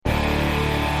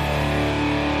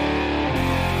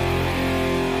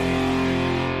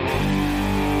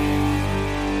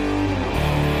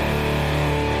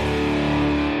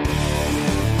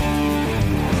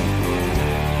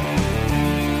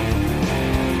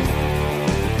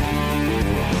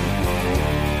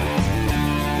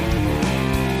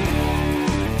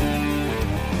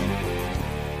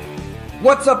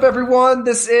What's up, everyone?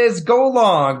 This is Go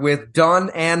Long with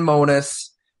Dunn and Monis,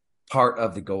 part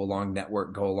of the Go Long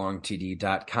Network,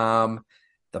 golongtd.com,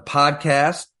 the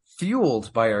podcast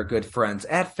fueled by our good friends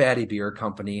at Fatty Beer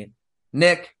Company.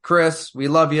 Nick, Chris, we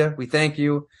love you. We thank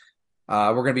you.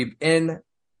 We're going to be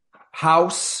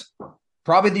in-house,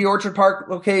 probably the Orchard Park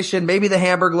location, maybe the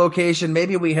Hamburg location.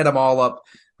 Maybe we hit them all up.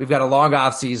 We've got a long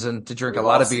off season to drink a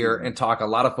lot of beer and talk a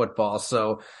lot of football.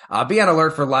 So be on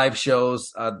alert for live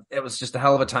shows. It was just a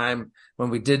hell of a time when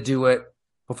we did do it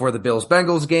before the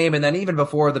Bills-Bengals game and then even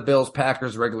before the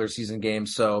Bills-Packers regular season game.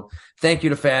 So thank you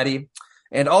to Fatty.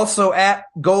 And also at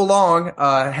Go Long,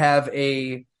 have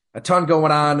a ton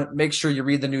going on. Make sure you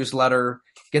read the newsletter,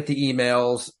 get the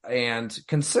emails, and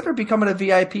consider becoming a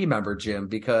VIP member, Jim,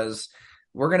 because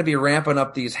we're going to be ramping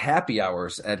up these happy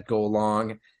hours at Go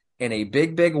Long in a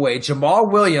big, big way. Jamal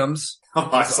Williams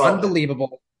is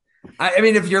unbelievable. I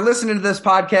mean, if you're listening to this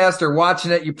podcast or watching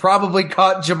it, you probably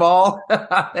caught Jamal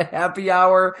the happy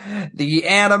hour, the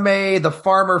anime, the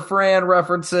Farmer Fran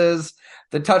references,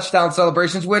 the touchdown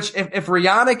celebrations, which if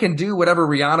Rihanna can do whatever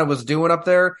Rihanna was doing up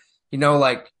there,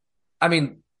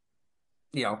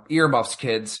 earmuffs,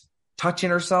 kids, touching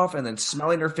herself and then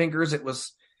smelling her fingers. It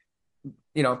was,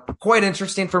 quite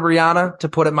interesting for Rihanna, to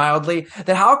put it mildly.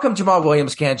 Then how come Jamal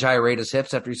Williams can't gyrate his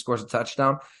hips after he scores a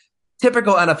touchdown?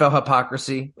 Typical NFL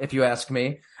hypocrisy, if you ask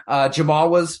me. Jamal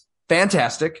was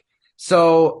fantastic.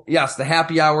 So, yes, the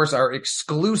happy hours are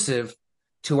exclusive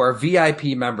to our VIP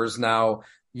members now.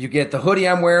 You get the hoodie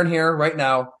I'm wearing here right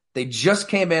now. They just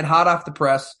came in hot off the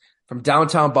press from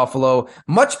downtown Buffalo.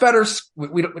 Much better,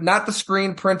 not the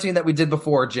screen printing that we did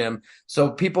before, Jim.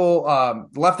 So people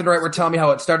left and right were telling me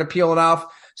how it started peeling off.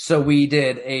 So we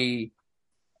did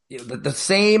the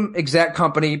same exact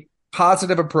company,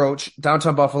 Positive Approach,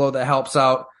 downtown Buffalo, that helps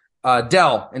out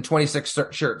Dell in 26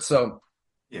 shirts. So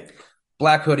yeah,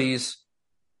 black hoodies,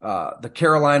 the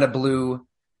Carolina blue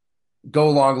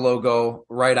Go Long logo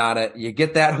right on it. You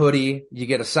get that hoodie, you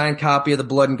get a signed copy of the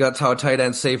Blood and Guts, How Tight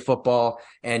Ends Save Football,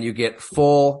 and you get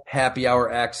full happy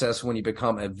hour access when you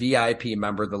become a VIP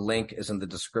member. The link is in the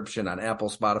description on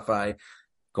Apple, Spotify,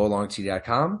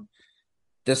 golongtd.com.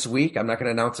 This week, I'm not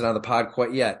going to announce it on the pod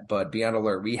quite yet, but be on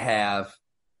alert. We have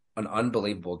an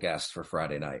unbelievable guest for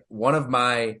Friday night. One of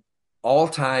my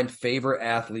all-time favorite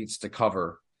athletes to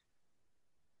cover.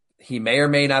 He may or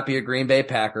may not be a Green Bay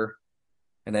Packer.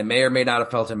 And I may or may not have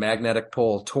felt a magnetic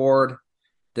pull toward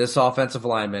this offensive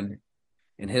lineman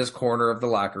in his corner of the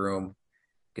locker room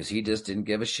because he just didn't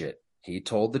give a shit. He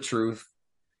told the truth,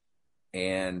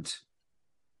 and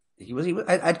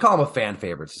I'd call him a fan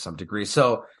favorite to some degree.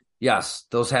 So, yes,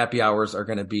 those happy hours are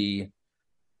going to be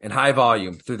in high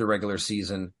volume through the regular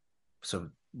season. So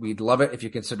we'd love it if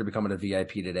you consider becoming a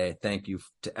VIP today. Thank you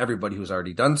to everybody who's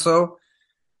already done so.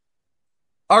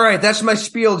 All right, that's my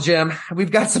spiel, Jim. We've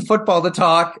got some football to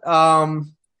talk.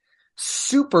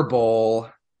 Super Bowl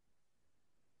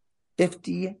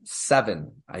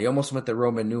 57. I almost went the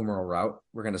Roman numeral route.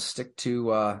 We're going to stick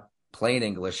to plain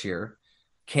English here.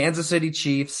 Kansas City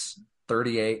Chiefs,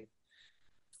 38.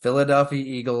 Philadelphia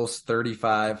Eagles,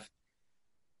 35.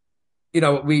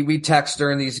 We text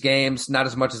during these games, not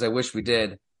as much as I wish we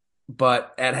did.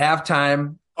 But at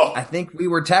halftime, I think we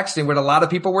were texting what a lot of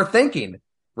people were thinking,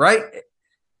 right?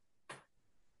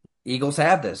 Eagles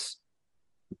have this.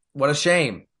 What a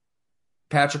shame.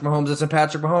 Patrick Mahomes isn't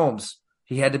Patrick Mahomes.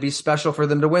 He had to be special for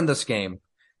them to win this game.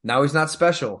 Now he's not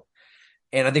special.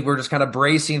 And I think we're just kind of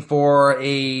bracing for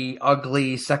a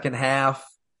ugly second half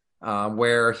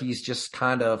where he's just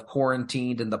kind of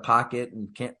quarantined in the pocket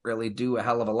and can't really do a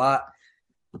hell of a lot.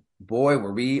 Boy,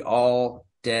 were we all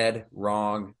dead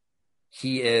wrong.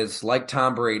 He is like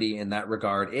Tom Brady in that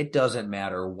regard. It doesn't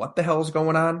matter what the hell's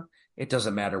going on. It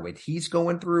doesn't matter what he's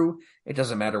going through. It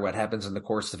doesn't matter what happens in the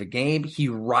course of a game. He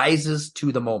rises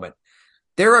to the moment.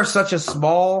 There are such a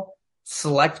small,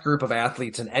 select group of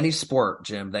athletes in any sport,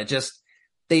 Jim, that just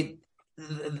the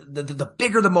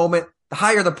bigger the moment, the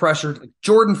higher the pressure. Like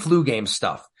Jordan flu game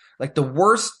stuff. Like the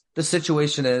worse the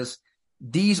situation is,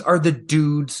 these are the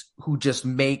dudes who just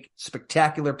make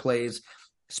spectacular plays,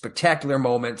 spectacular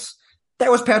moments. That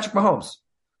was Patrick Mahomes.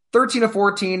 13 of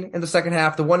 14 in the second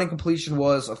half. The one incompletion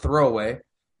was a throwaway.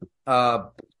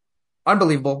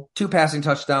 Unbelievable. 2 passing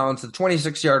touchdowns. The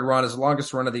 26-yard run is the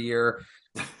longest run of the year.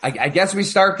 I guess we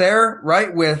start there,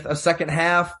 right, with a second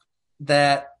half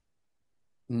that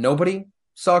nobody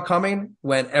saw coming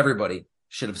when everybody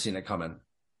should have seen it coming.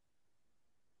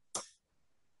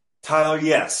 Tyler,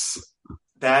 yes.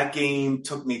 That game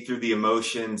took me through the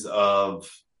emotions of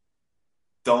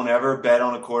don't ever bet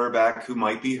on a quarterback who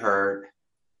might be hurt,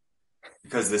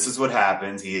 because this is what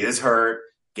happens. He is hurt.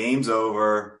 Game's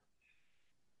over.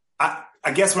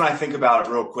 I guess when I think about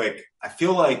it real quick, I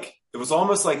feel like it was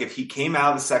almost like if he came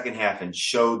out of the second half and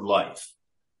showed life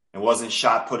and wasn't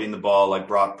shot putting the ball like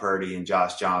Brock Purdy and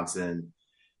Josh Johnson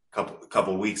a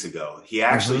couple of weeks ago. He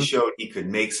actually showed he could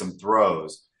make some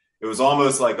throws. It was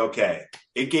almost like, okay,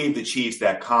 it gave the Chiefs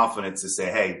that confidence to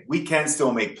say, hey, we can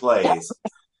still make plays.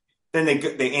 Then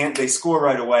they score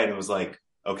right away, and it was like,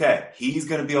 okay, he's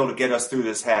going to be able to get us through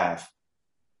this half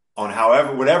on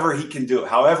whatever he can do,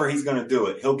 however he's going to do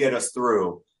it. He'll get us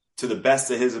through to the best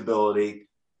of his ability,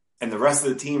 and the rest of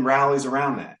the team rallies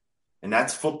around that. And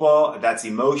that's football. That's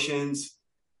emotions.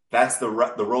 That's the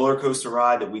roller coaster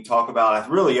ride that we talk about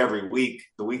really every week,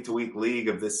 the week-to-week league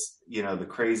of this, the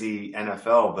crazy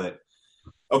NFL. But,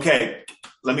 okay,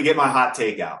 let me get my hot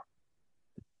take out.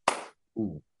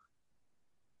 Ooh.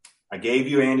 I gave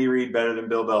you Andy Reid better than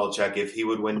Bill Belichick if he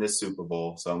would win this Super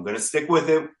Bowl. So I'm going to stick with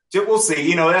it. We'll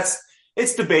see.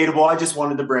 It's debatable. I just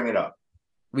wanted to bring it up.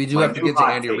 We do have to get to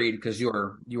Andy Reid because you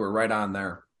were right on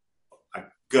there.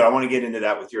 Good. I want to get into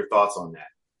that with your thoughts on that.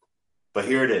 But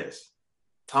here it is.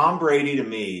 Tom Brady to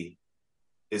me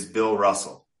is Bill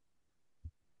Russell.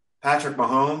 Patrick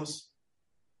Mahomes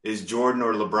is Jordan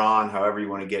or LeBron, however you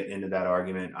want to get into that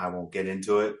argument. I won't get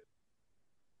into it.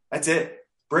 That's it.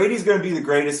 Brady's going to be the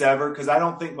greatest ever because I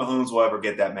don't think Mahomes will ever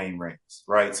get that many rings,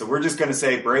 right? So we're just going to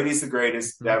say Brady's the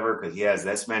greatest ever because he has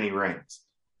this many rings.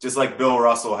 Just like Bill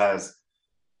Russell has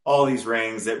all these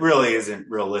rings that really isn't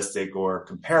realistic or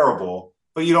comparable,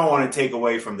 but you don't want to take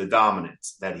away from the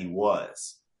dominance that he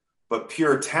was. But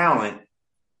pure talent,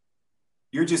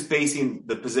 you're just basing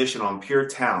the position on pure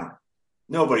talent.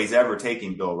 Nobody's ever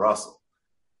taking Bill Russell.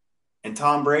 And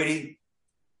Tom Brady,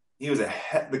 he was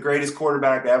the greatest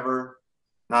quarterback ever,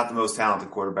 not the most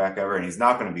talented quarterback ever, and he's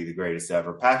not going to be the greatest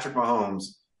ever. Patrick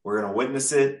Mahomes, we're going to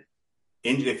witness it.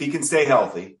 If he can stay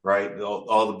healthy, right,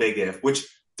 all the big if, which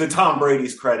to Tom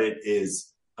Brady's credit is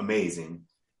amazing.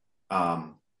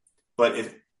 But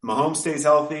if Mahomes stays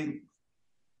healthy,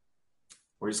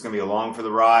 we're just going to be along for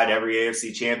the ride. Every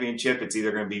AFC championship, it's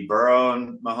either going to be Burrow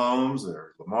and Mahomes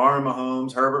or Lamar and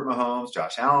Mahomes, Herbert Mahomes,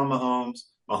 Josh Allen Mahomes.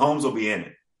 Mahomes will be in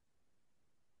it.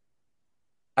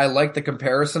 I like the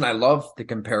comparison. I love the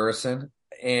comparison,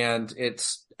 and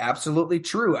it's absolutely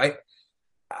true.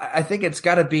 I think it's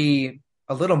got to be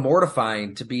a little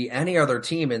mortifying to be any other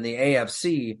team in the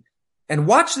AFC and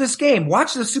watch this game,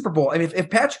 watch the Super Bowl. I mean, if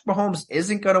Patrick Mahomes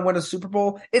isn't going to win a Super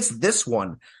Bowl, it's this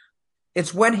one.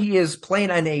 It's when he is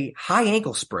playing on a high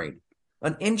ankle sprain,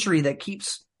 an injury that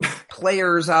keeps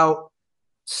players out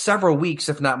several weeks,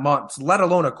 if not months, let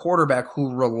alone a quarterback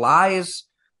who relies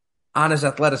on his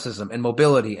athleticism and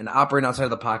mobility and operating outside of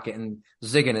the pocket and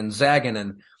zigging and zagging.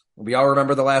 And we all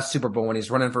remember the last Super Bowl when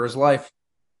he's running for his life.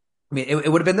 I mean,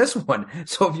 it would have been this one.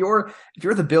 So if you're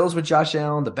the Bills with Josh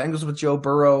Allen, the Bengals with Joe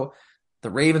Burrow, the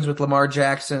Ravens with Lamar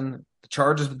Jackson, the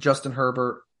Chargers with Justin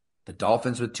Herbert, the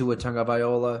Dolphins with Tua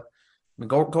Tagovailoa, I mean,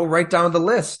 go right down the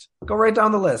list. Go right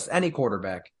down the list. Any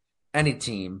quarterback, any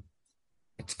team.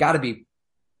 It's got to be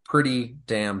pretty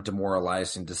damn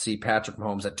demoralizing to see Patrick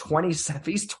Mahomes at 27.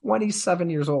 He's 27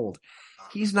 years old.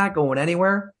 He's not going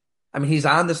anywhere. I mean, he's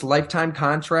on this lifetime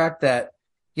contract that,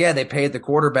 yeah, they paid the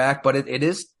quarterback, but it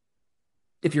is,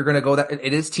 if you're going to go that,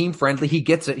 it is team friendly. He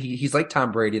gets it. He's like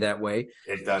Tom Brady that way.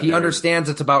 He understands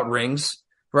it's about rings,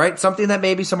 right? Something that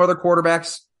maybe some other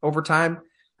quarterbacks over time,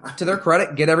 to their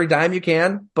credit, get every dime you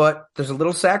can, but there's a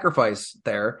little sacrifice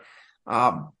there.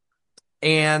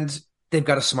 And they've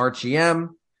got a smart GM.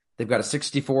 They've got a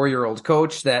 64-year-old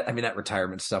coach that, I mean, that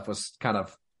retirement stuff was kind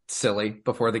of silly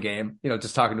before the game.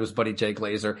 Just talking to his buddy Jay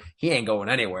Glazer, he ain't going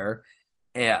anywhere.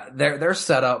 Yeah, they're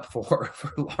set up for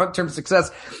long-term success.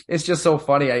 It's just so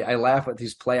funny. I laugh at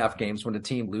these playoff games when the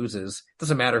team loses. It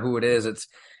doesn't matter who it is. It's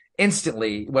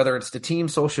instantly, whether it's the team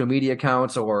social media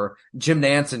accounts or Jim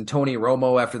Nantz and Tony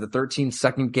Romo after the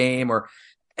 13-second game, or,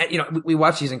 we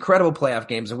watch these incredible playoff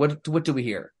games, and what do we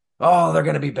hear? Oh, they're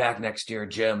going to be back next year,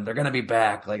 Jim. They're going to be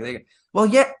back.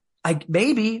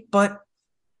 Maybe, but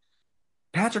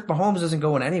Patrick Mahomes isn't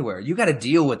going anywhere. You got to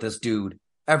deal with this dude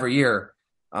every year.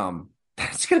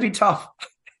 It's going to be tough.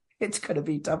 It's going to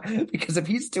be tough because if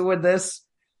he's doing this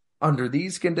under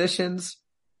these conditions,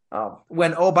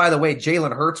 by the way,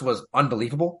 Jalen Hurts was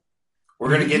unbelievable. We're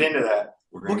going to get into that.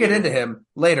 We'll get into him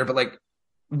later, but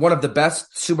one of the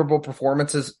best Super Bowl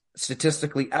performances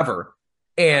statistically ever,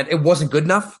 and it wasn't good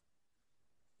enough.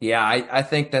 Yeah, I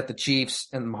think that the Chiefs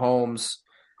and Mahomes,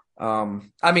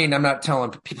 I'm not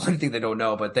telling people anything they don't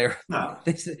know, but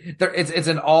it's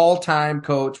an all-time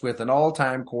coach with an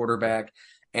all-time quarterback,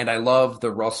 and I love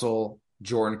the Russell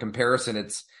Jordan comparison.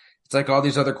 It's like all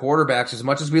these other quarterbacks. As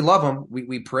much as we love them,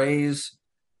 we praise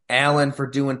Allen for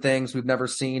doing things we've never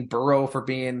seen, Burrow for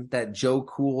being that Joe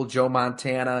Cool, Joe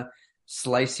Montana,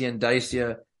 slice you and dice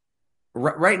you.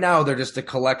 Right now, they're just a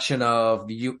collection of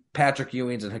Patrick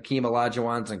Ewings and Hakeem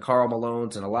Olajuwons and Karl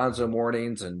Malones and Alonzo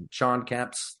Mournings and Sean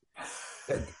Kemps.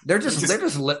 They're just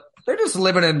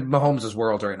living in Mahomes'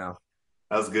 world right now.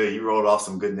 That was good. You rolled off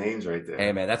some good names right there.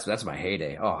 Hey man, that's my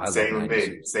heyday. Oh, I Same love with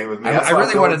me. Same with me. I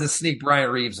really wanted to sneak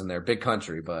Bryant Reeves in there, big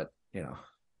country, but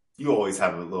you always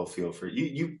have a little feel for it.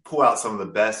 You pull out some of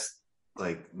the best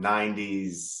like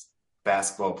 '90s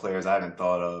basketball players I haven't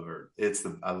thought of,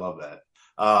 I love that.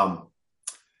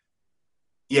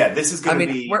 Yeah, this is going to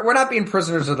be. We're not being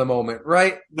prisoners of the moment,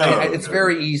 right? No, it's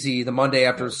very easy the Monday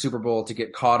after the Super Bowl to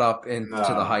get caught up into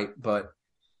the hype, but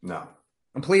no.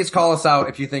 And please call us out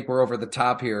if you think we're over the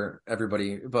top here,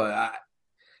 everybody. But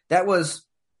here's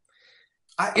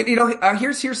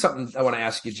something I want to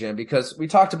ask you, Jim, because we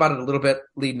talked about it a little bit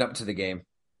leading up to the game,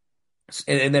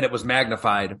 and then it was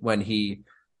magnified when he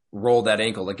rolled that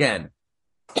ankle again.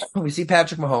 We see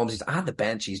Patrick Mahomes. He's on the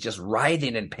bench. He's just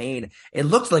writhing in pain. It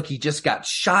looks like he just got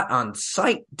shot on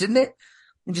sight, didn't it?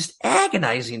 And just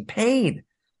agonizing pain.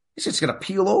 He's just going to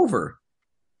peel over.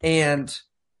 And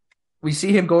we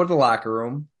see him go to the locker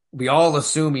room. We all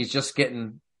assume he's just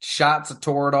getting shots of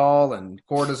Toradol and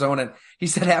cortisone. And he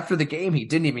said after the game, he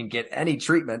didn't even get any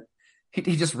treatment.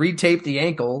 He just retaped the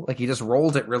ankle. Like he just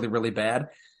rolled it really, really bad.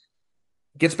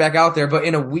 Gets back out there, but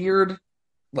in a weird,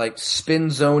 like spin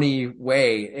zone-y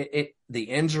way, the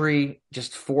injury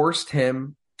just forced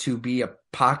him to be a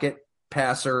pocket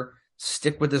passer,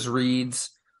 stick with his reads.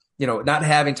 Not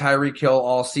having Tyreek Hill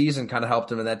all season kind of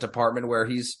helped him in that department where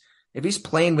if he's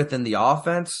playing within the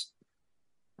offense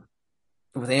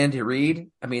with Andy Reid,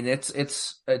 I mean, it's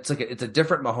a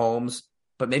different Mahomes,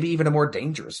 but maybe even a more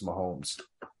dangerous Mahomes.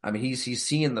 I mean, he's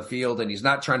seeing the field and he's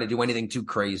not trying to do anything too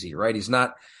crazy, right? He's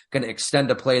not going to extend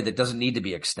a play that doesn't need to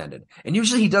be extended. And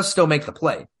usually he does still make the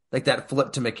play, like that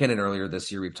flip to McKinnon earlier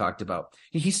this year we've talked about.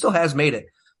 He still has made it,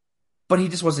 but he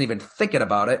just wasn't even thinking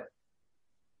about it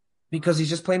because he's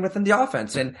just playing within the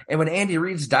offense. And when Andy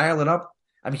Reid's dialing up,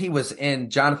 I mean, he was in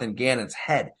Jonathan Gannon's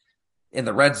head in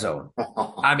the red zone.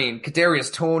 I mean,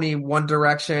 Kadarius Toney one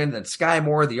direction, then Sky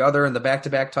Moore the other, in the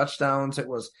back-to-back touchdowns. It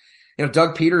was,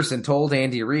 Doug Peterson told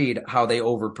Andy Reid how they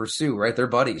over pursue, right? They're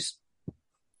buddies.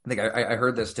 I think I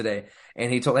heard this today,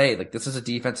 and he told, hey, like this is a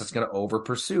defense that's going to over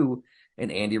pursue,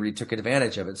 and Andy Reid took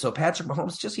advantage of it. So Patrick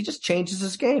Mahomes just changes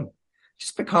his game,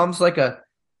 just becomes like a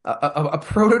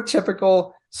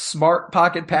prototypical smart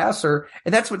pocket passer.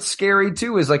 And that's what's scary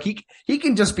too, is like he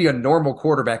can just be a normal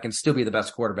quarterback and still be the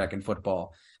best quarterback in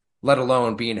football, let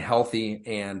alone being healthy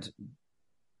and,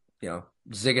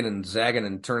 zigging and zagging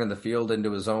and turning the field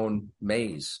into his own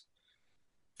maze.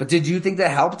 But did you think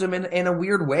that helped him in a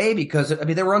weird way? Because, I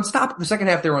mean, they were unstoppable. The second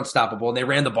half, they were unstoppable, and they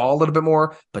ran the ball a little bit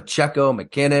more. Pacheco,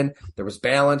 McKinnon, there was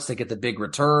balance. They get the big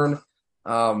return.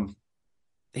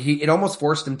 It almost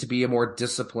forced him to be a more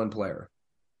disciplined player.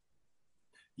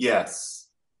 Yes.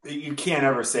 You can't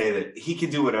ever say that he can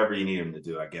do whatever you need him to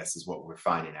do, I guess, is what we're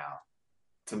finding out.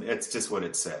 To me, it's just what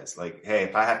it says. Like, hey,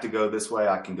 if I have to go this way,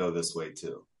 I can go this way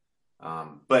too.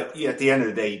 But at the end of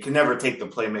the day, you can never take the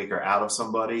playmaker out of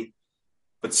somebody.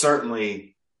 But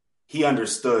certainly he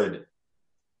understood,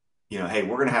 hey,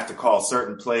 we're going to have to call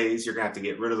certain plays. You're going to have to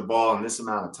get rid of the ball in this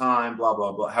amount of time, blah,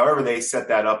 blah, blah. However they set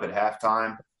that up at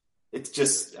halftime, it's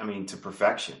just, to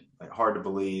perfection. Like, hard to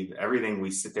believe everything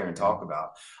we sit there and talk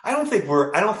about. I don't think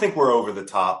we're over the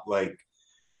top, like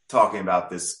talking about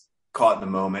this caught in the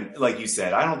moment. Like you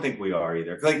said, I don't think we are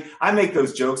either. Like, I make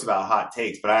those jokes about hot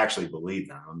takes, but I actually believe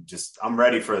them. I'm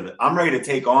ready to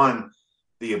take on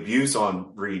the abuse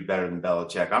on Reid better than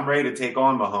Belichick. I'm ready to take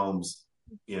on Mahomes,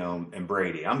 and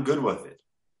Brady. I'm good with it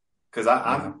because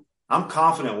I'm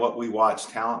confident what we watch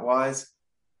talent wise.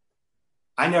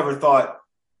 I never thought.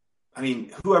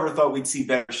 Whoever thought we'd see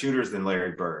better shooters than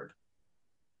Larry Bird?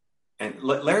 And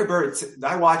Larry Bird,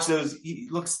 I watch those. He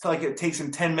looks like it takes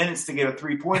him 10 minutes to get a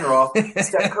 3-pointer off.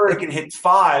 Steph Curry can hit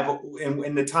 5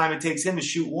 in the time it takes him to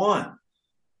shoot 1.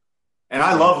 And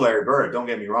I love Larry Bird. Don't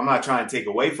get me wrong. I'm not trying to take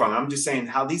away from him. I'm just saying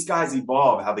how these guys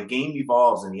evolve, how the game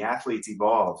evolves and the athletes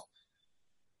evolve.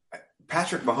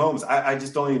 Patrick Mahomes, I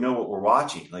just don't even know what we're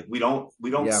watching. Like we don't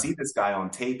see this guy on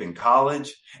tape in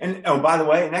college. And by the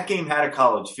way, and that game had a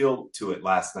college feel to it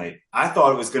last night. I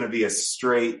thought it was going to be a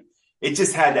straight. It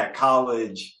just had that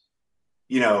college,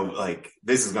 like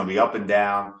this is going to be up and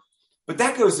down. But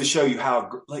that goes to show you how,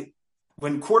 like,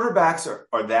 when quarterbacks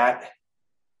are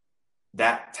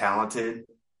that talented,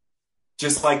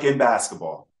 just like in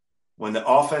basketball, when the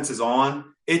offense is on,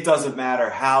 it doesn't matter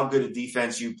how good a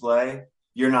defense you play.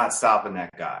 You're not stopping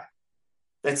that guy.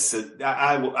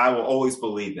 I will always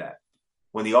believe that.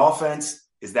 When the offense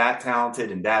is that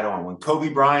talented and that on, when Kobe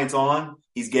Bryant's on,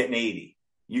 he's getting 80.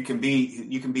 You can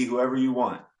be whoever you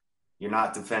want. You're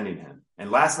not defending him. And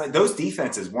last night, those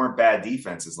defenses weren't bad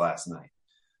defenses last night.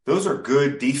 Those are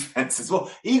good defenses.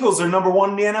 Well, Eagles are number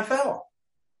one in the NFL.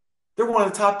 They're one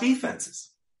of the top defenses.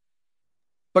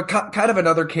 But kind of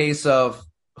another case of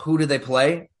who do they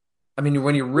play? I mean,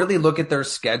 when you really look at their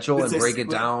schedule and break it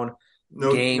down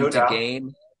game to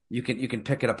game, you can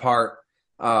pick it apart.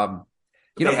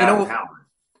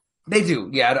 They do.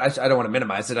 Yeah, I don't want to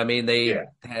minimize it. I mean, they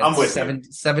had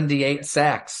 78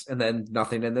 sacks and then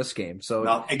nothing in this game.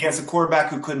 So against a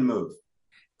quarterback who couldn't move.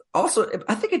 Also,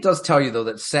 I think it does tell you, though,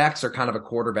 that sacks are kind of a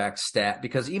quarterback stat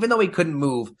because even though he couldn't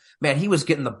move, man, he was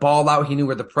getting the ball out. He knew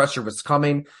where the pressure was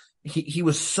coming. He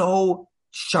was so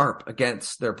sharp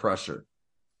against their pressure.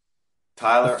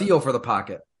 Tyler, the feel for the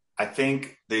pocket. I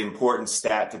think the important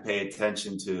stat to pay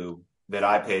attention to, that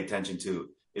I pay attention to,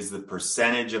 is the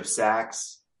percentage of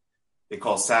sacks. They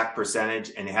call sack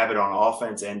percentage, and they have it on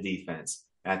offense and defense.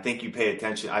 And I think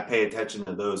I pay attention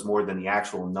to those more than the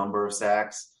actual number of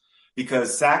sacks,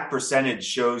 because sack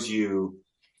percentage gives you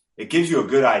a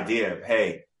good idea of,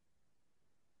 hey,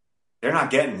 they're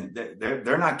not getting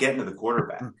to the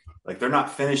quarterback. Like, they're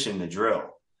not finishing the drill.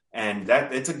 And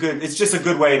it's just a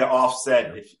good way to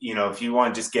offset if you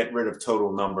want to just get rid of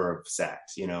total number of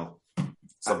sacks,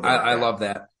 I love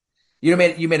that. You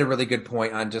made a really good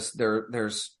point on just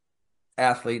there's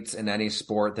athletes in any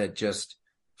sport that just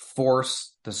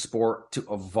force the sport to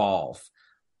evolve.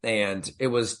 And it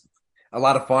was a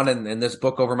lot of fun in this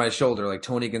book over my shoulder. Like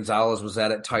Tony Gonzalez was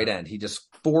at tight end. He just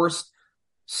forced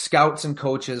scouts and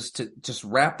coaches to just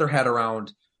wrap their head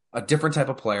around a different type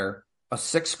of player, a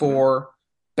 6'4"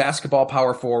 basketball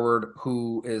power forward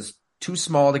who is too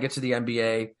small to get to the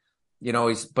NBA.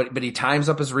 But he times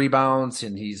up his rebounds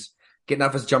and he's getting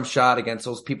off his jump shot against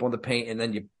those people in the paint. And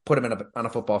then you put him on a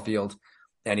football field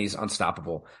and he's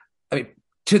unstoppable. I mean,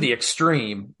 to the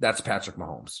extreme, that's Patrick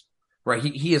Mahomes, right?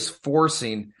 He is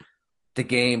forcing the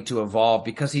game to evolve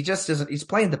because he just isn't, he's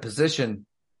playing the position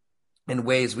in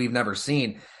ways we've never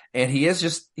seen. And he's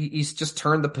just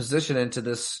turned the position into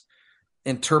this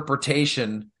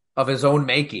interpretation of his own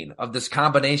making, of this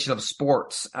combination of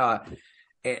sports.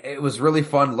 It was really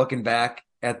fun looking back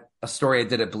at a story I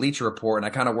did at Bleacher Report, and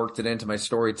I kind of worked it into my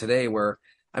story today where,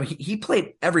 I mean, he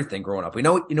played everything growing up. We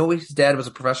know his dad was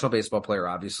a professional baseball player,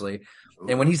 obviously.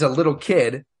 And when he's a little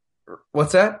kid,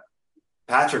 what's that?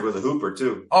 Patrick was a hooper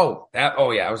too.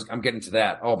 I'm getting to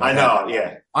that. Oh my God. know,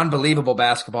 yeah. Unbelievable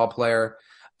basketball player.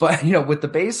 But, with the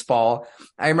baseball,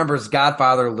 I remember his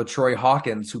godfather, LaTroy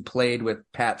Hawkins, who played with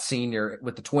Pat Sr.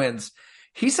 with the Twins.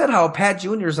 He said how Pat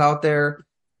Jr.'s out there,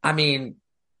 I mean,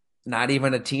 not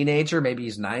even a teenager, maybe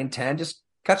he's 9, 10, just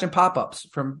catching pop-ups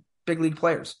from big league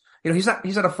players. He's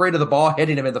not afraid of the ball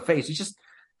hitting him in the face. He's just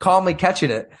calmly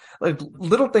catching it. Like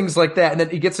little things like that. And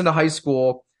then he gets into high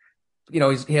school, he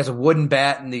has a wooden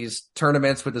bat in these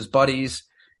tournaments with his buddies.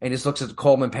 And he just looks at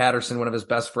Coleman Patterson, one of his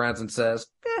best friends, and says,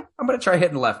 I'm going to try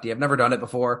hitting lefty. I've never done it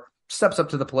before. Steps up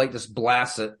to the plate, just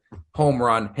blasts it. Home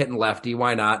run, hitting lefty.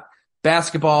 Why not?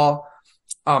 Basketball,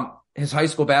 his high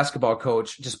school basketball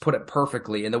coach just put it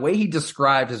perfectly. And the way he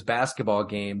described his basketball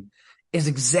game is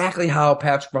exactly how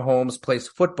Patrick Mahomes plays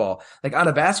football. Like on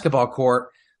a basketball court,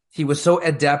 he was so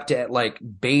adept at like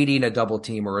baiting a double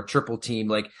team or a triple team.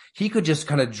 Like he could just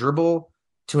kind of dribble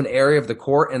to an area of the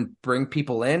court and bring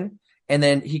people in. And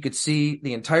then he could see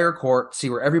the entire court, see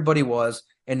where everybody was,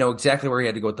 and know exactly where he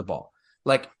had to go with the ball.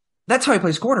 Like, that's how he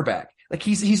plays quarterback. Like,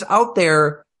 he's out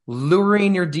there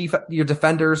luring your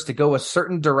defenders to go a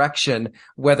certain direction,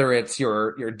 whether it's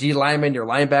your D linemen, your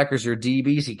linebackers, your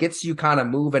DBs. He gets you kind of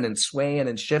moving and swaying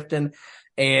and shifting,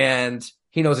 and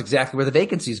he knows exactly where the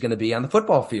vacancy is going to be on the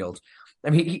football field.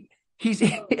 I mean,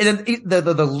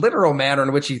 the literal manner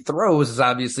in which he throws is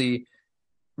obviously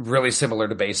really similar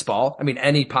to baseball. I mean,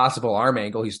 any possible arm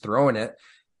angle, he's throwing it.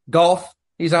 Golf,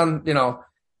 he's on,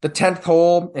 the 10th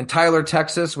hole in Tyler,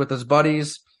 Texas with his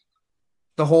buddies.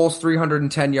 The hole's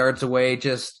 310 yards away,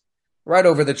 just right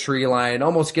over the tree line,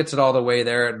 almost gets it all the way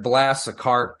there. It blasts a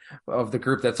cart of the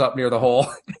group that's up near the hole.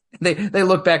 They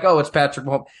look back, oh, it's Patrick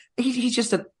Mahomes. He's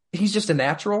just a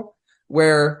natural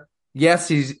where, yes,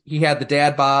 he had the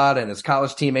dad bod and his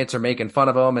college teammates are making fun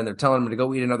of him and they're telling him to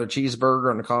go eat another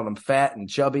cheeseburger and they're calling him fat and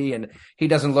chubby and he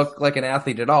doesn't look like an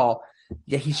athlete at all.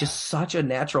 Yeah, he's just such a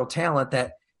natural talent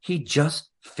that he just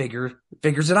figures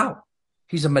it out.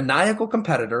 He's a maniacal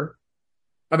competitor.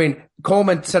 I mean,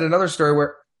 Coleman said another story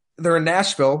where they're in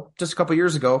Nashville just a few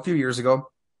years ago,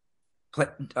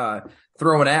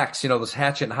 throwing axe, those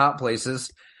hatchet and hot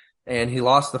places. and he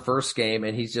lost the first game,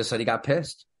 and he just said he got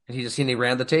pissed, and he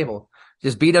ran the table,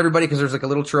 just beat everybody because there's like a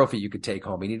little trophy you could take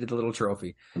home. He needed a little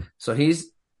trophy, so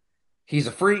he's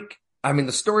a freak. I mean,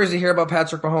 the stories you hear about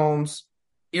Patrick Mahomes,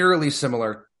 eerily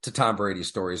similar to Tom Brady's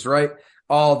stories, right?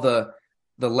 All the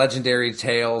legendary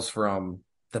tales from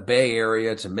the Bay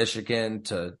Area to Michigan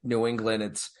to New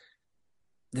England.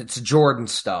 It's Jordan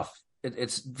stuff.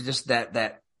 It's just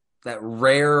that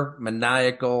rare,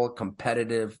 maniacal,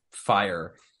 competitive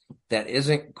fire that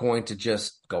isn't going to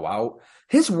just go out.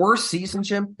 His worst season,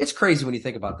 Jim, it's crazy when you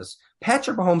think about this.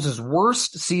 Patrick Mahomes'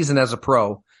 worst season as a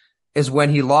pro is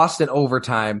when he lost in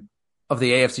overtime of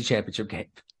the AFC Championship game.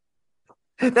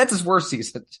 That's his worst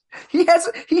season. He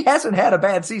hasn't had a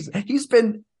bad season. He's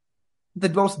been the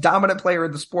most dominant player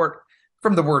in the sport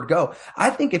from the word go.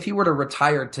 I think if he were to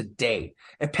retire today,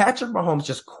 if Patrick Mahomes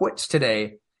just quits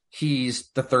today, he's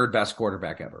the third best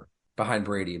quarterback ever behind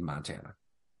Brady in Montana.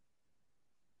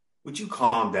 Would you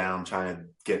calm down trying to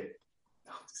get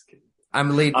just kidding. I'm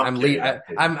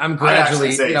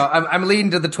gradually, I'm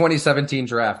leading to the 2017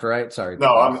 draft, right? Sorry.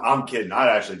 No, I'm kidding.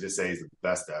 I'd actually just say he's the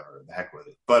best ever. The heck with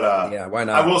it. But yeah, why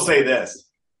not? I will say this.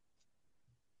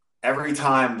 Every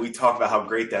time we talk about how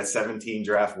great that 17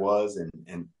 draft was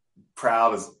and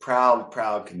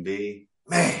proud can be,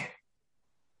 man,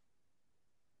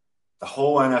 the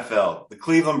whole NFL, the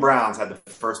Cleveland Browns had the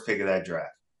first pick of that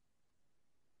draft.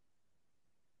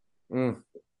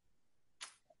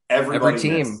 Every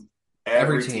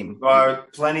team. Well,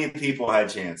 plenty of people had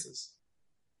chances.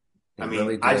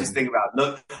 I just think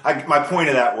about my point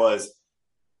of that was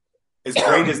as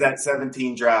great as that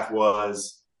 17 draft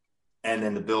was, and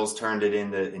then the Bills turned it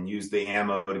into and used the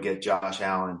ammo to get Josh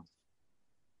Allen.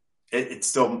 It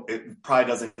probably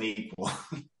doesn't equal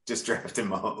just drafting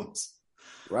Mahomes.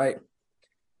 Right.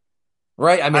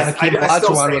 I mean, Hakeem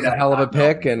Olajuwon was a hell of a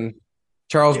pick, and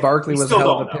Charles Barkley was a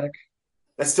hell of a pick.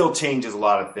 That still changes a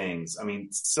lot of things. I mean,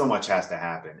 so much has to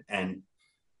happen. And,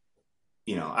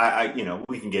 we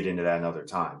can get into that another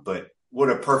time. But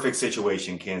what a perfect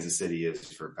situation Kansas City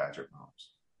is for Patrick Mahomes.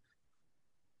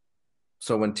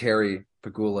 So when Terry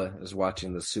Pagula is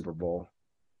watching the Super Bowl,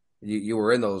 you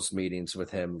were in those meetings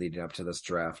with him leading up to this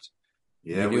draft.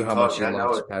 Yeah, you knew how much he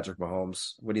loves Patrick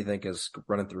Mahomes. What do you think is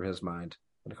running through his mind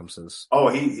when it comes to this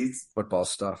he's football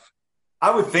stuff? I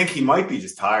would think he might be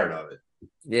just tired of it.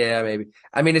 Yeah, maybe.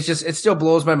 I mean, it still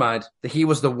blows my mind that he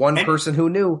was the one person who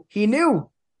knew. He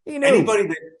knew. Anybody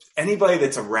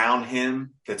that's around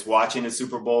him that's watching the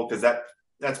Super Bowl, because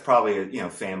that's probably a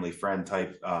family friend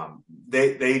type.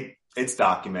 It's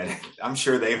documented. I'm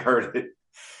sure they've heard it.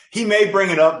 He may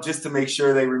bring it up just to make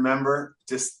sure they remember.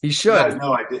 He should. You guys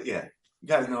know I did. Yeah, you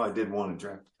guys know I did want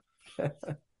to draft.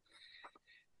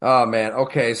 Oh man.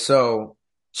 Okay, so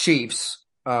Chiefs.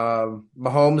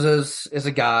 Mahomes is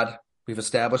a god. We've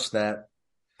established that.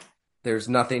 There's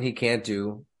nothing he can't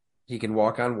do. He can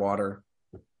walk on water.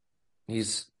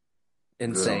 He's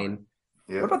insane.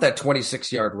 Yep. What about that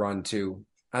 26-yard run too?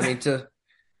 I mean,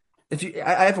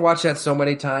 I have watched that so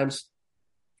many times.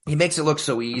 He makes it look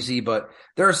so easy, but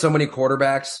there are so many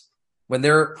quarterbacks when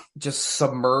they're just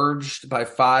submerged by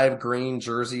 5 green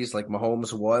jerseys like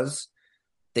Mahomes was,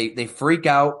 they freak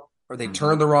out or they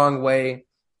turn the wrong way.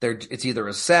 It's either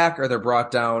a sack or they're brought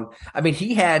down. I mean,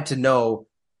 he had to know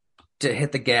to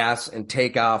hit the gas and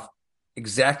take off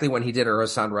exactly when he did, or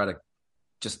Hassan Reddick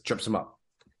just trips him up.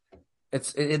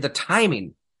 It's the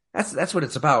timing. That's what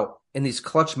it's about in these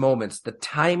clutch moments. The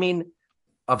timing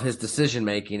of his decision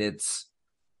making.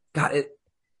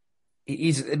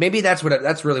 Maybe that's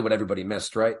really what everybody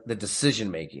missed, right? The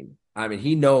decision making. I mean,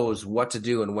 he knows what to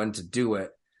do and when to do it,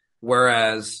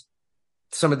 whereas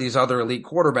some of these other elite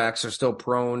quarterbacks are still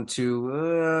prone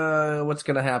to what's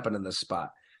going to happen in this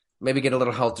spot. Maybe get a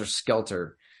little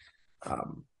helter-skelter.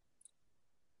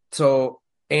 So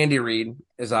Andy Reid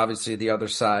is obviously the other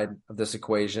side of this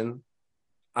equation.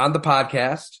 On the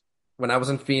podcast, when I was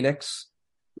in Phoenix,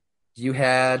 you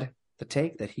had the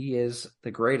take that he is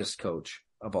the greatest coach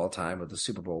of all time with the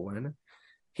Super Bowl win.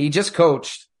 He just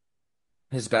coached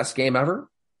his best game ever.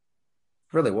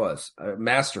 Really was.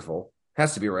 Masterful.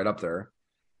 Has to be right up there.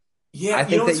 Yeah, I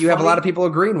think that you have a lot of people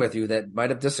agreeing with you that might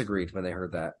have disagreed when they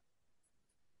heard that.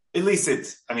 At least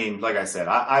like I said,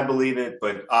 I believe it,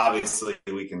 but obviously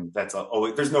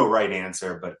there's no right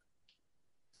answer, but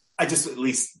I just at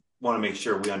least want to make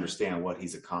sure we understand what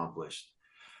he's accomplished.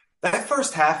 That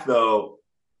first half, though,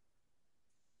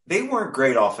 they weren't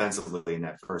great offensively in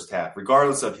that first half,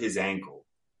 regardless of his ankle.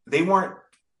 They made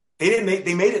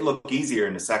it look easier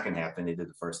in the second half than they did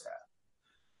the first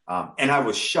half. And I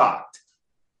was shocked.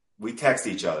 We text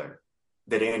each other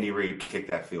that Andy Reid kicked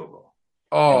that field goal.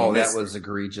 Oh, that was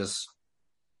egregious.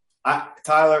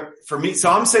 Tyler, for me, so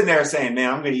I'm sitting there saying,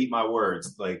 man, I'm going to eat my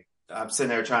words. Like I'm sitting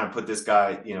there trying to put this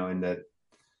guy,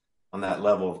 on that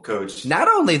level of coach. Not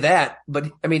only that,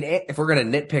 but I mean, if we're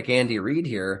going to nitpick Andy Reid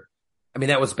here, I mean,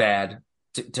 that was bad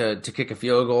to kick a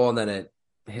field goal and then it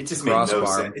hits just the crossbar. Made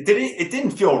no sense. It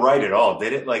didn't feel right at all,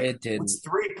 did it? Like it didn't. It's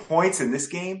 3 points in this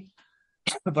game.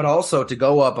 But also to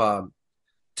go up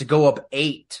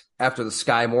 8 after the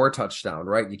Sky Moore touchdown,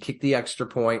 right? You kick the extra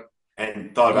point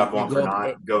and thought about going for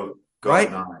 9. Go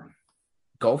right? 9.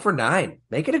 Go for 9.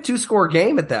 Make it a 2-score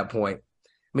game at that point.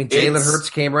 I mean, Jalen Hurts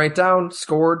came right down,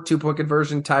 scored, 2-point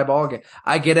conversion, tie ball game.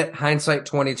 I get it. Hindsight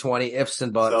 2020, ifs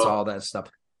and buts, all that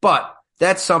stuff. But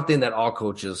that's something that all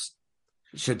coaches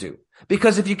should do.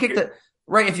 Because if you kick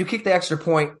the extra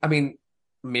point, I mean,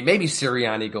 maybe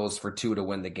Sirianni goes for 2 to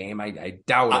win the game. I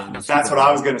doubt it. That's what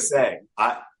I was going to say.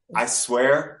 I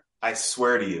swear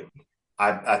to you,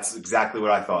 that's exactly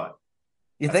what I thought.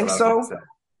 You think so?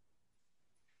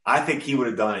 I think he would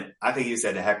have done it. I think he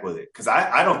said to heck with it because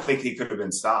I don't think he could have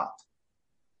been stopped.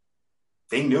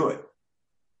 They knew it.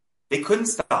 They couldn't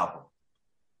stop him.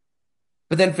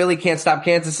 But then Philly can't stop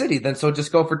Kansas City. Then so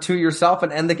just go for 2 yourself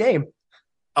and end the game.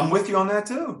 I'm with you on that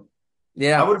too.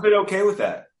 Yeah. I would have been okay with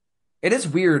that. It is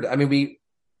weird. I mean,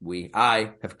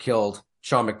 I have killed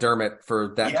Sean McDermott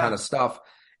for that kind of stuff.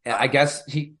 And I guess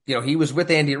he was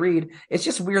with Andy Reid. It's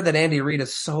just weird that Andy Reid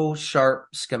is so sharp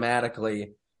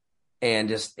schematically and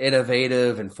just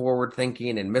innovative and forward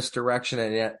thinking and misdirection.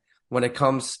 And yet when it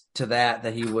comes to that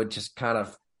he would just kind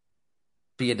of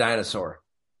be a dinosaur.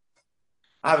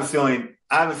 I have a feeling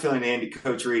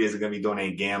Coach Reid isn't going to be doing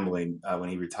any gambling when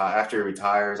he after he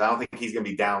retires. I don't think he's going to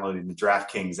be downloading the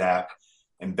DraftKings app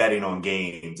and betting on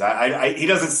games. He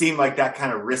doesn't seem like that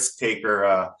kind of risk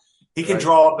taker. He can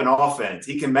draw up an offense.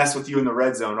 He can mess with you in the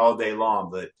red zone all day long.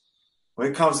 But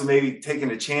when it comes to maybe taking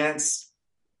a chance,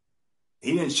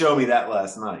 he didn't show me that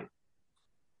last night.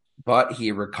 But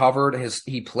he recovered.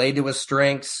 He played to his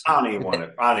strengths. I don't even want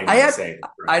to say it.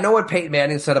 I know what Peyton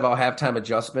Manning said about halftime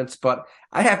adjustments, but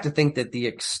I have to think that the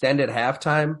extended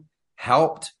halftime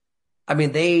helped. I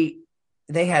mean, they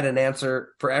had an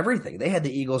answer for everything. They had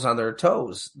the Eagles on their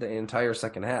toes the entire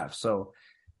second half. So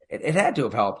it had to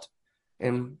have helped.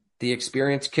 And the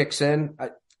experience kicks in.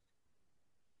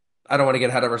 I don't want to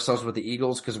get ahead of ourselves with the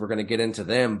Eagles because we're going to get into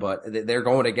them, but they're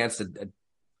going against a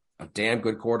damn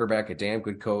good quarterback, a damn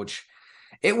good coach.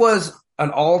 It was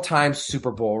an all-time Super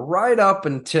Bowl right up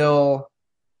until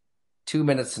 2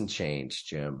 minutes and change,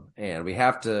 Jim. And we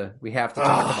have to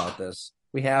talk about this.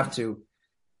 We have to.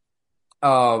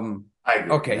 I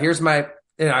agree. Okay, here's my.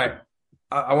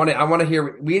 I want to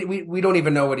hear. We don't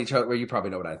even know what each other. Well, you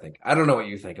probably know what I think. I don't know what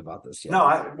you think about this yet.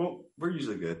 No, we're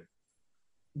usually good.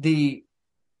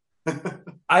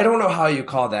 I don't know how you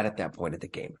call that at that point of the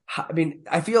game. I mean,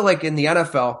 I feel like in the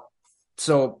NFL,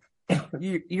 so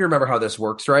you remember how this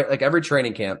works, right? Like every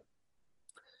training camp,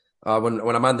 when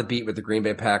I'm on the beat with the Green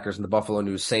Bay Packers and the Buffalo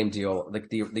News, same deal. Like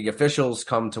the officials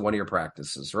come to one of your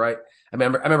practices, right? I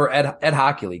remember Ed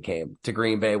Hockley came to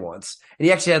Green Bay once, and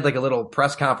he actually had like a little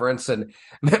press conference. And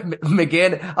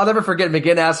McGinn, I'll never forget.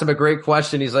 McGinn asked him a great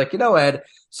question. He's like, Ed,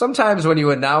 sometimes when you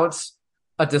announce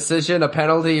a decision, a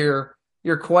penalty,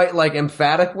 you're quite like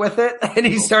emphatic with it. And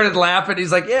he started laughing.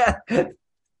 He's like, yeah.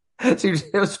 So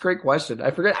it was a great question.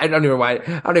 I forget. I don't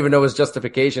even know his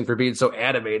justification for being so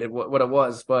animated, what it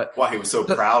was, but why he was so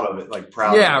proud of it.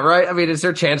 Yeah, right. I mean, it's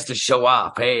their chance to show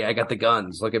off. Hey, I got the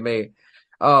guns. Look at me.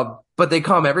 But they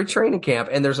come every training camp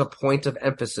and there's a point of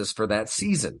emphasis for that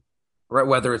season, right?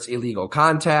 Whether it's illegal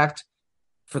contact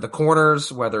for the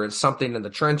corners, whether it's something in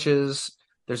the trenches,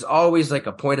 there's always like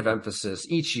a point of emphasis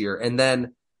each year. And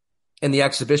then in the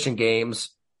exhibition games,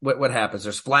 what happens?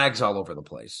 There's flags all over the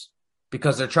place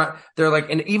because they're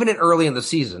like, and even early in the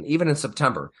season, even in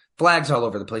September, flags all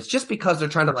over the place just because they're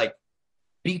trying to like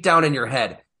beat down in your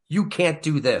head. You can't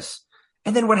do this.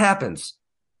 And then what happens?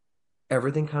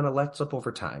 Everything kind of lets up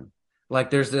over time. Like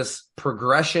there's this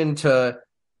progression to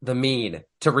the mean,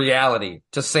 to reality,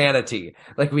 to sanity.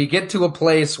 Like we get to a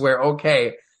place where,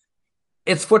 okay,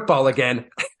 it's football again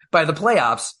by the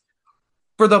playoffs.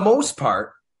 For the most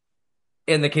part,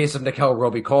 in the case of Nickel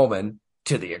Roby-Coleman,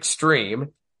 to the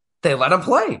extreme, they let him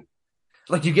play.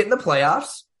 Like you get in the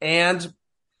playoffs and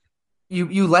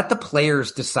you let the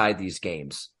players decide these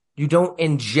games. You don't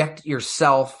inject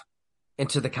yourself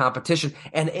into the competition.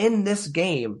 And in this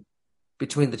game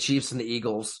between the Chiefs and the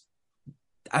Eagles,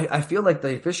 I feel like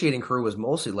the officiating crew was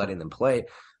mostly letting them play.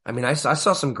 I mean, I saw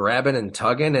some grabbing and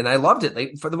tugging, and I loved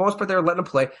it. For the most part, they were letting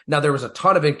them play. Now, there was a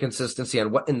ton of inconsistency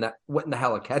on what in the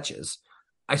hell a catch is.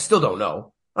 I still don't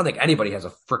know. I don't think anybody has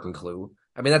a freaking clue.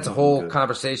 I mean, that's a whole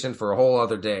conversation for a whole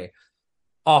other day.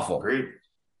 Awful. Agreed.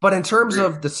 But in terms Agreed.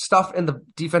 of the stuff in the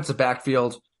defensive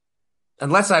backfield,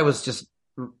 unless I was just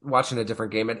watching a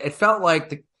different game, it felt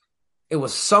like it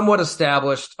was somewhat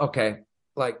established. Okay,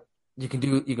 like you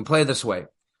can play this way.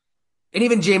 And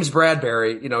even James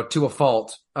Bradbury, to a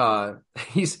fault,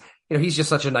 he's he's just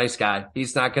such a nice guy.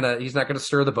 He's not gonna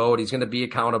stir the boat. He's gonna be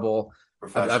accountable.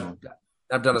 Professional.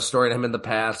 I've done a story on him in the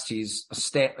past. He's a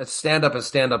stand up as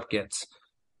stand up gets.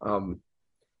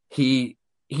 He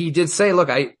did say, look,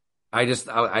 I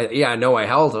know I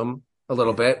held him a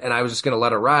little bit and I was just going to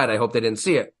let it ride. I hope they didn't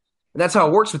see it. And that's how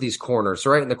it works with these corners,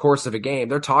 right? In the course of a game,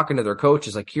 they're talking to their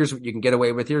coaches like, here's what you can get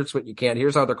away with. Here's what you can't.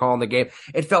 Here's how they're calling the game.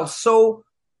 It felt so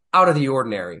out of the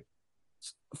ordinary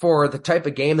for the type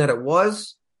of game that it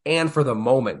was and for the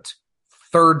moment.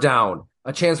 Third down,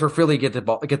 a chance for Philly to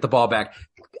get the ball back.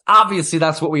 Obviously,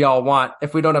 that's what we all want.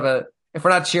 If we're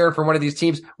not cheering for one of these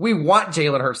teams, we want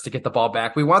Jalen Hurts to get the ball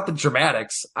back. We want the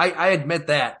dramatics. I admit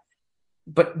that.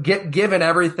 But given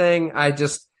everything, I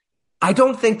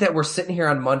don't think that we're sitting here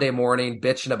on Monday morning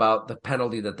bitching about the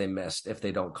penalty that they missed if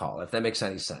they don't call it, if that makes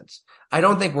any sense. I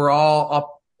don't think we're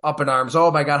all up in arms.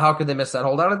 Oh my God, how could they miss that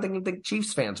hold? I don't think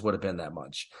Chiefs fans would have been that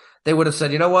much. They would have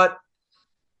said, you know what?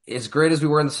 As great as we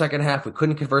were in the second half, we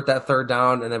couldn't convert that third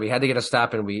down, and then we had to get a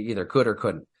stop, and we either could or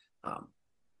couldn't.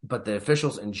 But the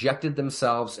officials injected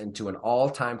themselves into an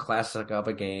all-time classic of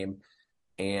a game,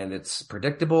 and it's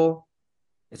predictable,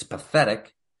 it's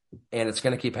pathetic, and it's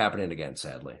going to keep happening again,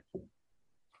 sadly.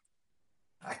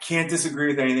 I can't disagree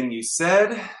with anything you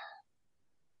said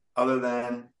other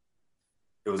than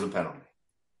it was a penalty.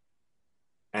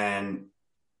 And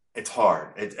it's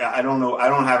hard. I don't know. I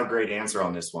don't have a great answer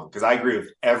on this one because I agree with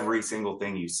every single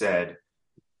thing you said.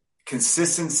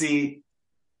 Consistency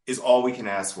is all we can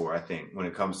ask for, I think, when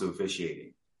it comes to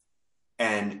officiating.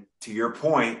 And to your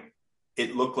point,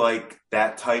 it looked like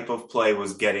that type of play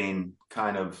was getting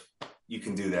kind of, you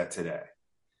can do that today.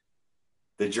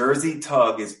 The jersey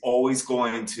tug is always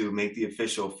going to make the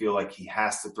official feel like he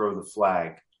has to throw the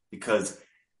flag because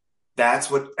that's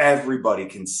what everybody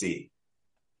can see,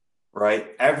 right?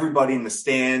 Everybody in the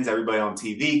stands, everybody on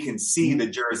TV can see the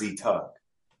jersey tug.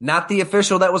 Not the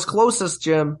official that was closest,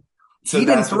 Jim. So he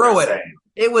didn't throw it. Saying.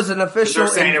 It was an official.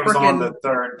 They're saying it was on the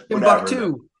third.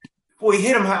 Timbuktu. Well, he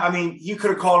hit him. I mean, you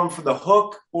could have called him for the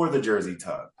hook or the jersey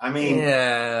tug. I mean,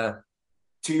 yeah.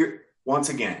 Once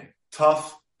again,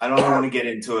 tough. I don't want to get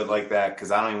into it like that because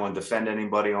I don't even want to defend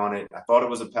anybody on it. I thought it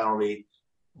was a penalty,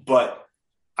 but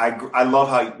I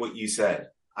love what you said.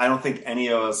 I don't think any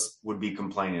of us would be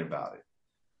complaining about it.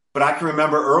 But I can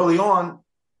remember early on,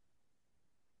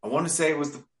 I want to say it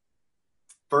was the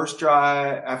first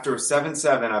drive after a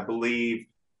 7-7, I believe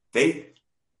they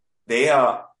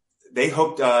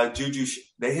hooked Juju.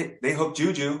 They hooked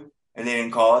Juju and they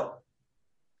didn't call it.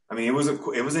 I mean, it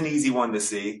was an easy one to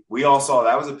see. We all saw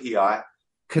that was a PI.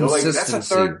 Consistency.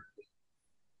 That's a third.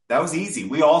 That was easy.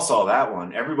 We all saw that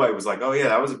one. Everybody was like, "Oh yeah,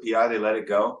 that was a PI." They let it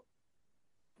go.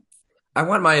 I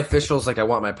want my officials like I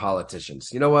want my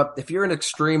politicians. You know what? If you're an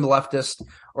extreme leftist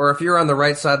or if you're on the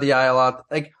right side of the aisle,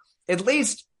 like at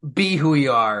least be who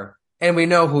you are, and we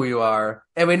know who you are,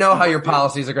 and we know how your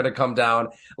policies are going to come down.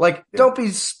 Like, don't be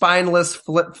spineless,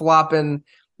 flip flopping.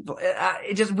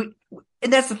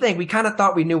 And that's the thing. We kind of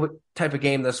thought we knew what type of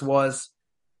game this was,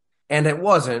 and it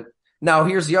wasn't. Now,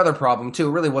 here's the other problem, too.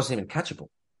 It really wasn't even catchable.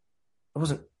 It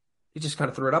wasn't. You just kind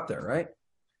of threw it up there, right?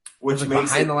 Which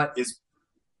makes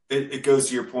it goes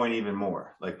to your point even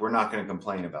more. Like, we're not going to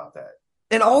complain about that.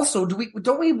 And also,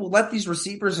 don't we let these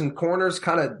receivers and corners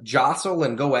kind of jostle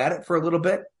and go at it for a little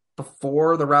bit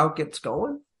before the route gets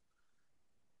going?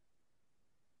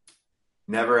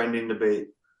 Never-ending debate.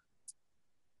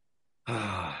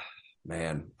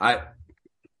 Man, I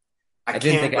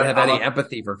didn't think I'd have any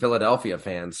empathy for Philadelphia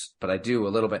fans, but I do a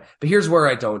little bit. But here's where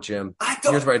I don't, Jim.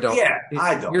 Here's where I don't. Yeah,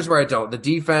 I don't. Here's where I don't. The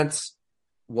defense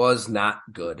was not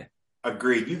good.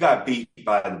 Agreed. You got beat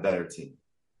by the better team.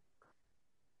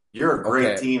 You're a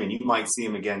great team, and you might see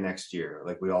them again next year,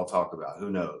 like we all talk about. Who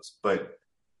knows? But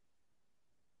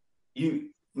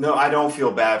I don't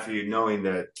feel bad for you knowing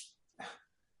that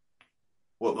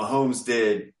what Mahomes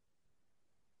did,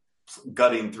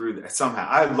 gutting through that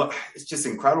somehow. It's just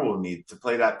incredible to me to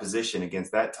play that position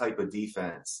against that type of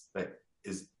defense that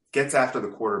gets after the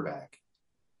quarterback.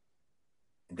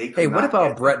 Hey, what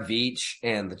about Brett Veach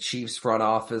and the Chiefs front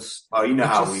office? Oh, you know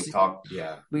how we've talked.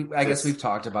 Yeah, I guess we've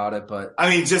talked about it, but I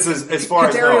mean, just as far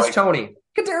as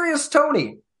Kadarius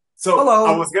Toney. So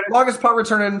hello, longest punt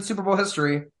return in Super Bowl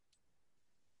history.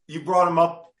 You brought him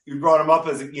up.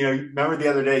 As remember the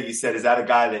other day you said, is that a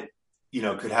guy that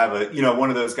could have one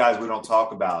of those guys we don't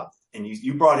talk about and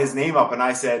you brought his name up, and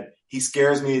I said he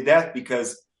scares me to death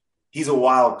because he's a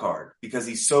wild card, because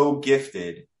he's so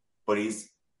gifted, but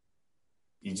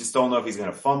you just don't know if he's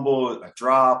going to fumble, a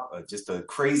drop, just a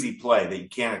crazy play that you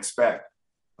can't expect.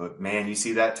 But man, you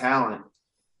see that talent.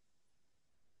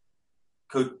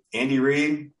 Coach Andy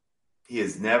Reid, he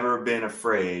has never been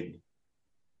afraid.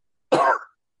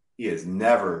 He has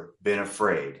never been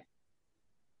afraid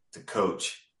to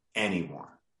coach anyone.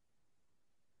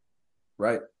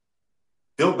 Right.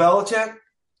 Bill Belichick,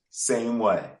 same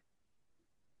way.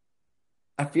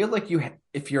 I feel like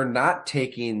if you're not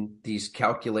taking these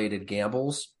calculated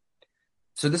gambles,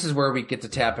 so this is where we get to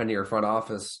tap into your front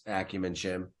office acumen,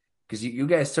 Jim, because you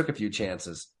guys took a few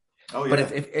chances. Oh, yeah.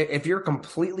 But if you're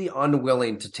completely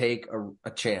unwilling to take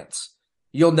a chance,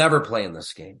 you'll never play in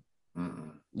this game.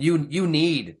 Mm-mm. You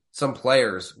need some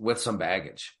players with some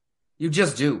baggage. You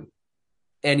just do.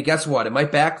 And guess what? It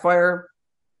might backfire.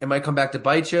 It might come back to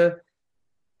bite you.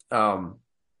 And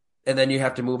then you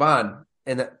have to move on.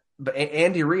 But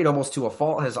Andy Reid, almost to a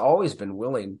fault, has always been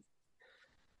willing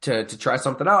to try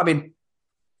something out. I mean,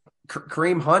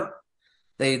 Kareem Hunt,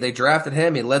 they drafted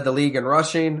him. He led the league in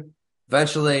rushing.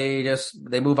 Eventually,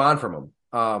 they move on from him.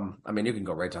 I mean, you can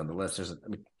go right down the list.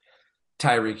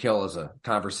 Tyreek Hill is a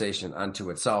conversation unto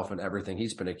itself and everything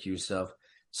he's been accused of.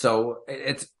 So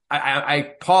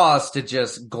I pause to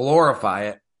just glorify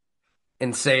it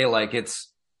and say like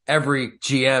it's every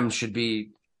GM should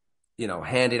be,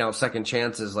 handing out second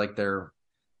chances like they're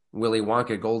Willy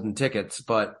Wonka golden tickets.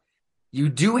 But you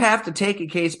do have to take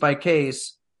it case by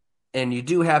case, and you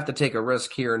do have to take a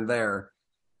risk here and there,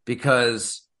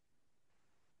 because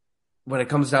when it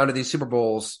comes down to these Super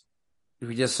Bowls,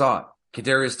 we just saw it.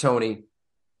 Kadarius Toney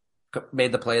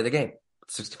made the play of the game,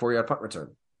 64-yard punt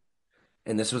return.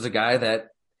 And this was a guy that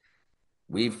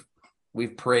we've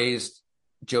praised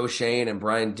Joe Shane and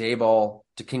Brian Daboll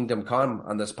to kingdom come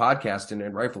on this podcast,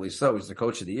 and rightfully so. He's the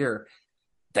coach of the year.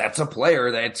 That's a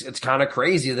player that it's kind of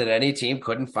crazy that any team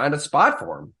couldn't find a spot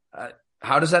for him.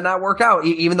 How does that not work out?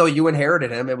 Even though you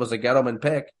inherited him, it was a Gettleman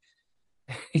pick.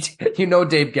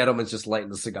 Dave Gettleman's just lighting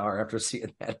the cigar after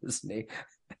seeing that, isn't he?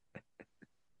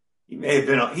 He may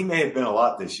have been a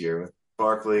lot this year with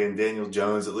Barkley and Daniel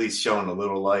Jones, at least showing a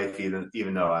little life, even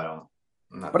though I don't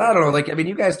know.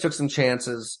 You guys took some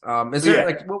chances. Is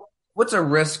there what's a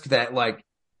risk that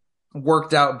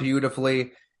worked out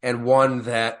beautifully and one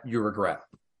that you regret?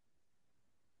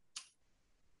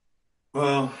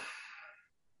 Well,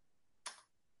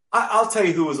 I'll tell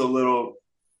you who was a little.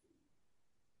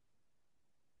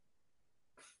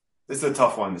 This is a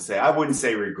tough one to say. I wouldn't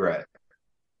say regret.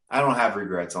 I don't have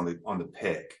regrets on the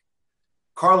pick.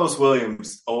 Carlos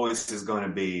Williams always is going to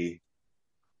be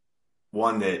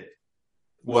one that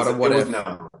was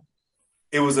known.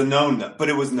 It was a known, but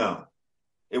it was known.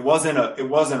 It wasn't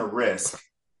a risk.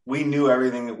 We knew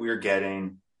everything that we were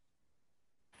getting.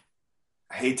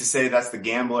 I hate to say that's the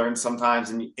gambler, and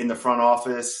sometimes in the front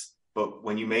office, but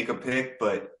when you make a pick,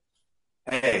 but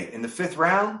hey, in the fifth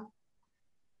round,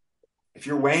 if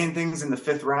you're weighing things in the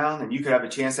fifth round and you could have a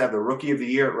chance to have the rookie of the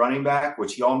year at running back,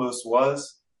 which he almost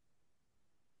was,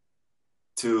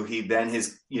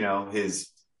 his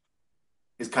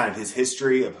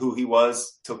history of who he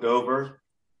was took over.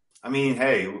 I mean,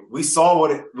 hey, we saw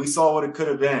what it could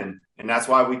have been, and that's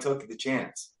why we took the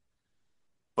chance.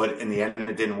 But in the end,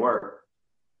 it didn't work.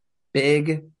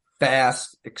 Big,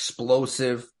 fast,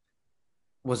 explosive,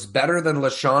 was better than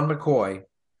LaShawn McCoy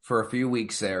for a few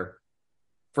weeks there.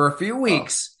 For a few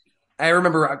weeks, I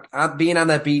remember being on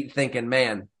that beat thinking,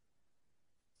 man,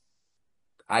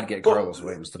 I'd get Carlos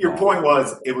Williams the ball. Your point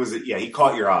was, he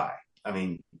caught your eye. I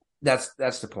mean, that's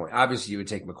the point. Obviously, you would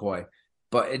take McCoy,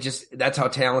 but that's how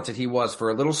talented he was for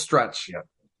a little stretch. Yeah.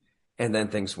 And then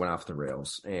things went off the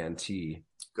rails, and he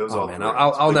goes off. Man,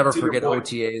 I'll never forget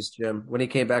OTAs, Jim, when he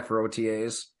came back for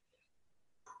OTAs.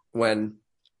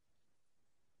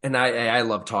 I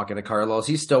love talking to Carlos.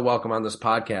 He's still welcome on this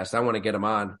podcast. I want to get him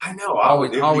on. I know.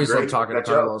 Always love talking to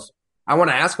Carlos. I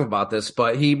want to ask him about this,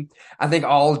 but I think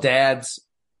all dads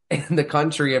in the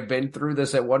country have been through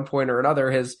this at one point or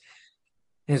another. His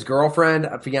girlfriend,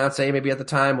 a fiance maybe at the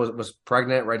time, was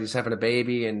pregnant, right? He's having a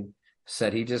baby, and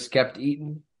said he just kept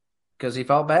eating because he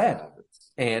felt bad.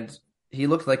 And he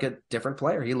looked like a different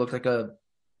player. He looked like an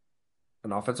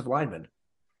offensive lineman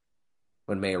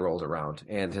when May rolled around,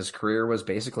 and his career was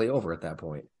basically over at that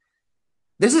point.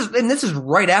 This is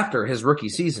right after his rookie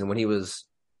season when he was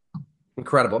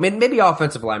incredible. I mean, maybe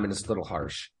offensive lineman is a little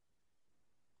harsh,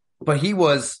 but he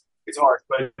was. It's harsh,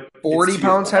 but 40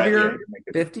 pounds heavier,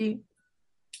 50.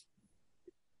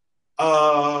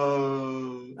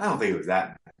 I don't think it was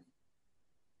that.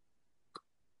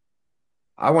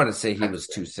 I want to say he was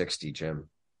 260, Jim.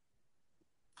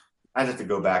 I'd have to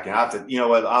go back and I'll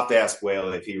have to ask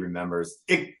Whale if he remembers.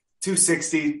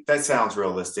 260, that sounds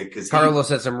realistic because Carlos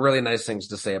had some really nice things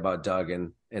to say about Doug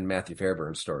and Matthew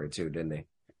Fairbairn's story too, didn't he?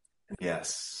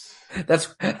 Yes.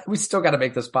 We still got to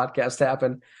make this podcast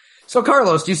happen. So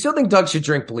Carlos, do you still think Doug should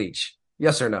drink bleach?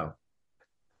 Yes or no?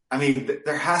 I mean,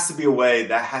 there has to be a way.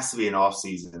 That has to be an off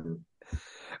season.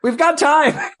 We've got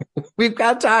time. We've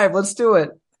got time. Let's do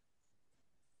it.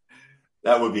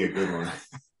 That would be a good one.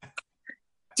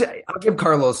 I'll give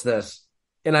Carlos this.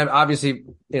 And I'm obviously,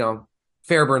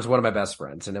 Fairbairn's one of my best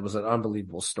friends, and it was an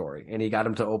unbelievable story. And he got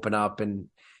him to open up, and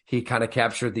he kind of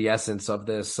captured the essence of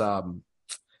this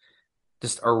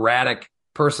just erratic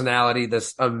personality,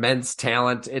 this immense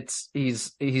talent.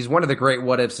 He's one of the great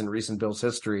what ifs in recent Bills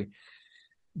history.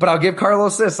 But I'll give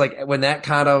Carlos this, like when that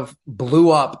kind of blew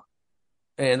up,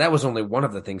 and that was only one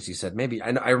of the things he said. Maybe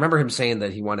I remember him saying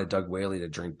that he wanted Doug Whaley to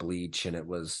drink bleach, and it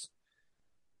was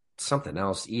something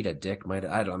else. Eat a dick,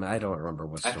 I don't remember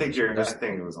what. I think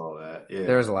it was all that. Yeah,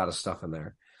 there's a lot of stuff in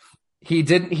there. He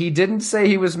didn't say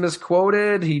he was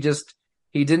misquoted. He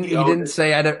didn't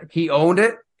say he owned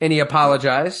it, and he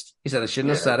apologized. He said I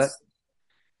shouldn't have said it.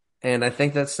 And I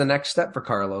think that's the next step for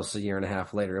Carlos a year and a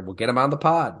half later. We'll get him on the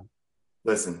pod.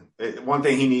 Listen, one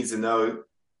thing he needs to know,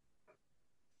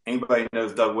 anybody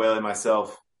knows Doug Whaley and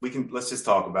myself, let's just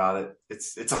talk about it.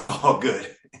 It's all good.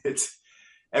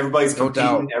 Everybody's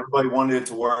competing. Everybody wanted it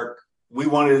to work. We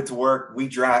wanted it to work. We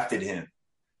drafted him.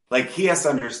 Like, he has to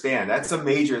understand that's a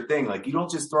major thing. Like, you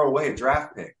don't just throw away a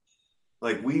draft pick.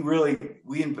 Like, we wanted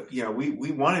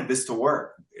this to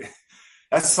work.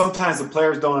 That's sometimes the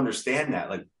players don't understand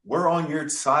that. Like, we're on your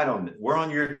side on it. We're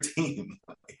on your team.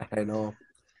 I know.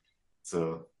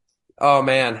 So, oh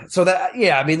man. So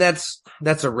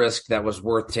that's a risk that was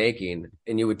worth taking,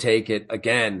 and you would take it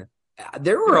again.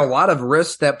 There were a lot of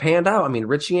risks that panned out. I mean,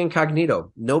 Richie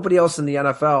Incognito, nobody else in the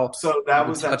NFL. So that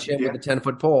was touch him with a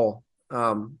 10-foot pole.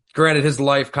 Granted, his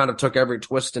life kind of took every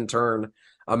twist and turn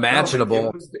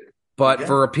imaginable, but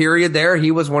for a period there,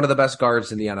 he was one of the best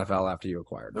guards in the NFL after you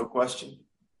acquired him. No question.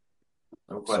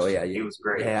 So yeah, he was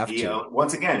great.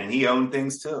 He owned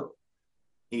things too.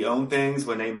 He owned things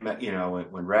when they met,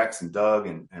 when Rex and Doug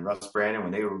and Russ Brandon,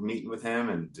 when they were meeting with him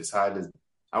and decided.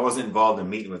 I wasn't involved in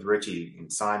meeting with Richie and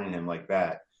signing him like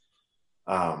that.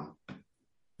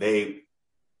 They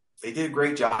did a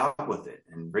great job with it,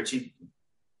 and Richie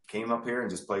came up here and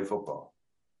just played football.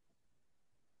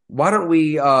 Why don't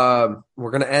we? We're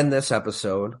going to end this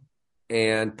episode,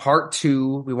 and part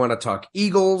 2, we want to talk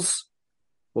Eagles.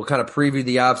 We'll kind of preview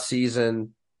the off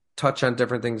season, touch on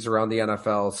different things around the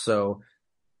NFL. So,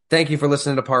 thank you for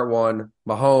listening to part 1.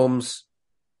 Mahomes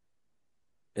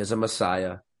is a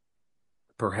Messiah.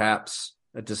 Perhaps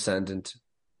a descendant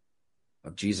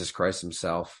of Jesus Christ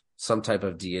himself, some type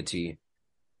of deity.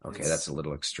 Okay, that's a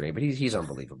little extreme, but he's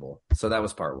unbelievable. So that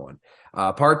was part 1.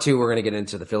 Part 2, we're going to get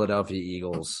into the Philadelphia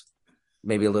Eagles,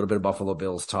 maybe a little bit of Buffalo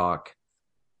Bills talk,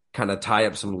 kind of tie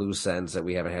up some loose ends that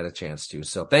we haven't had a chance to.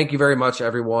 So thank you very much,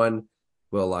 everyone.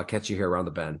 We'll catch you here around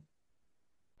the bend.